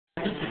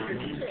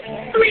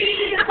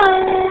Sweet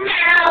home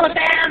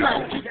Alabama.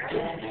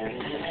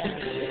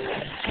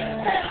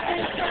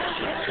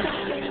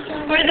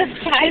 Where the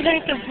skies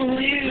are so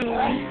blue.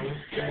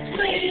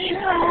 Sweet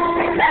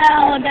home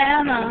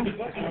Alabama.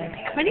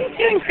 What are you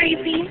doing,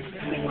 crazy?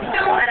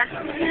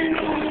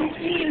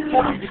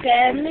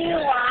 Send me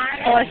water.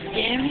 Oh,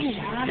 send me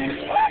water.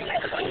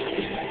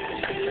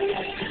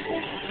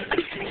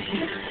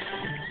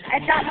 I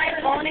dropped my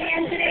phone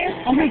again today.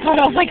 Oh my god,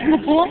 I was like in the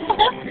pool?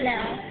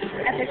 No.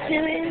 At the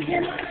two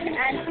engine,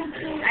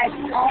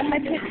 and all my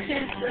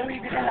pictures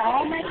deleted and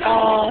all my photos.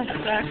 Oh,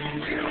 sucks.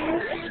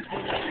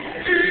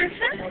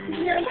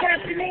 No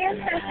Captain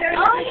Ancestor.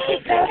 Oh,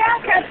 he's so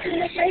Captain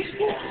the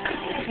Facebook.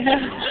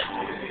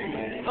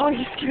 Oh,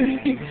 he's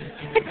cute.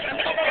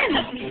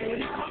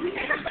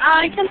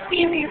 I can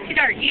see him in your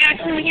sweetheart. Yeah,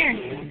 come here.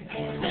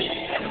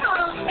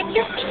 Like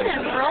your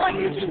penis, bro. Like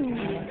your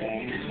penis.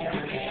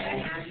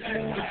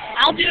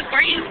 I'll do it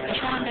for you.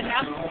 You want it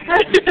now?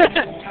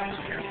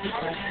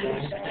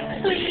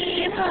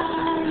 Sweet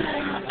home.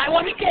 I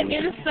want to get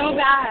in so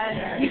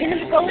bad. You're going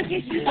to go with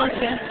your shoes.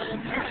 Okay.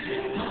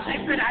 I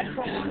forgot to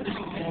go.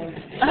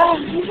 Oh.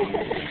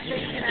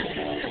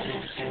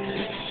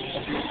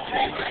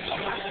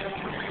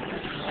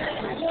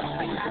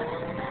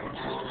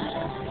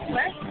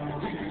 What?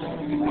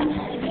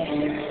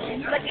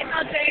 Look at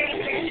how dirty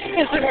it is.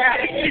 Because we're out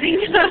of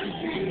kidding.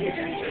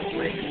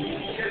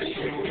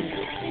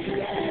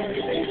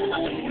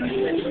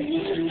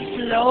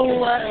 Slow,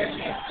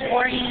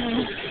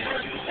 boring.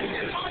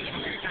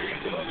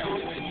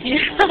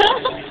 Yeah.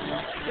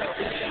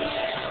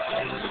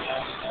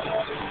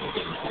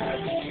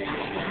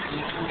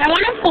 I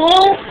want a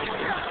pool.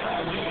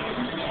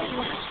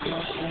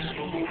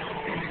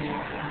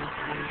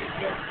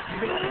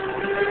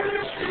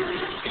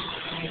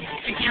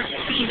 I can't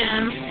see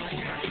them.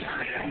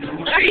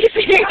 Are you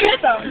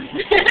serious?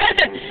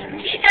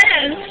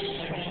 Yes.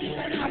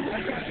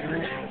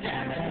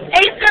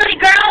 Hey, silly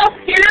girl,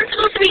 you're not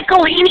supposed to be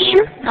cleaning.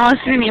 Oh,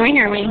 excuse me, right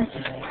here, wait.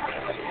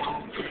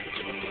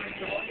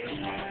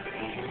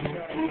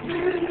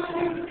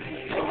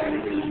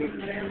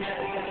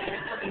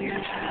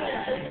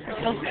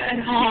 So good,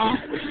 huh?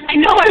 I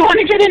know I want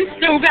to get in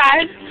so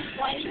bad.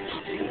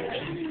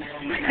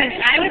 Because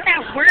I was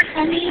at work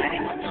only.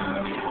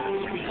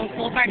 Oh,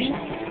 pool party.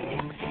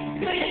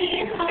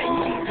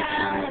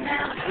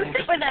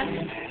 Sit with us.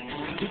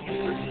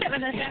 Sit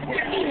with us.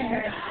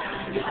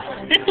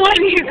 This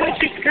one you got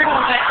your girl,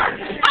 but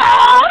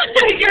oh,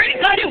 you already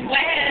got it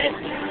wet.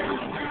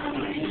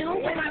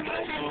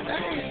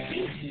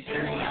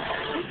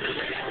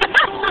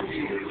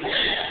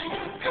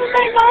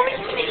 My mom is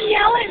gonna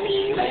yell at me.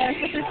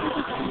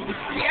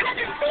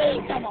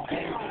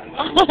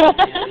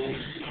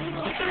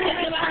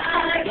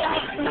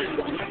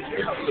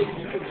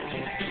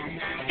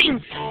 Sing.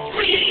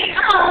 Sweet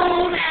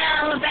home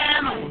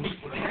Alabama.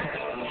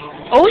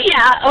 Oh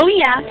yeah, oh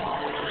yeah.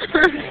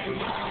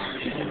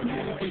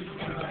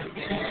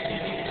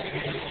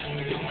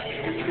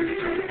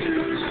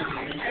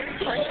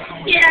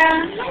 Yeah.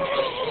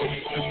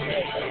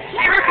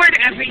 I record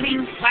everything.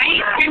 Why are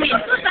you screaming?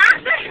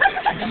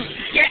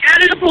 You're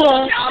out of the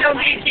pool. Don't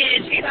get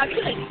it. I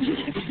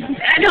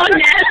know,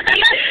 nasty.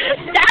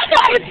 That's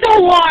why it's so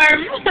warm.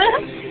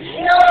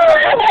 No,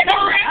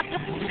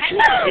 I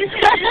know. This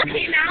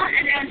came out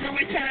and then there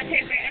was toilet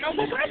paper. And I was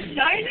like, what's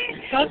starting?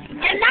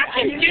 And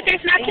napkins, dude.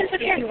 There's napkins up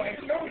here.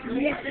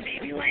 Here's the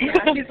baby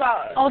wipes.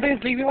 Oh, there's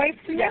baby wipes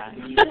too? Yeah.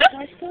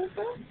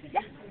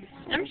 Yeah.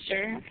 I'm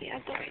sure. Yeah,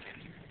 go ahead.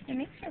 It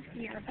makes us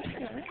feel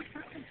better.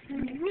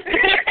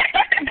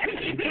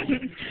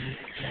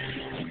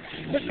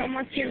 Look, I'm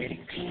on serious.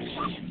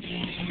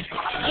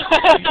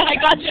 I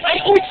got you.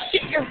 Oh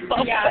shit, your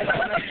phone. Yeah,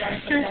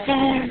 your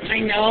phone. I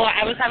know.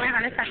 I was having a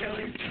heart attack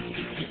earlier.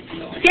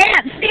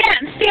 Stand,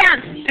 stand,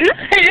 stand.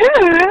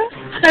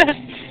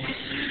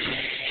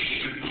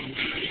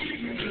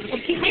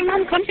 Well, keep my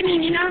mom company,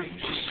 Nina.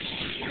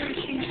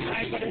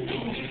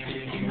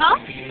 Huh?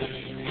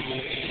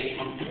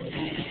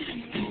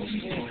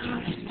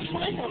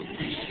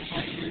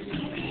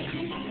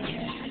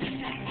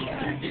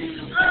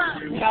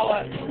 About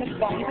what? His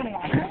bones and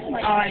water?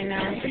 Oh, I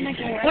know.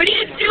 What are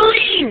you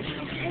doing?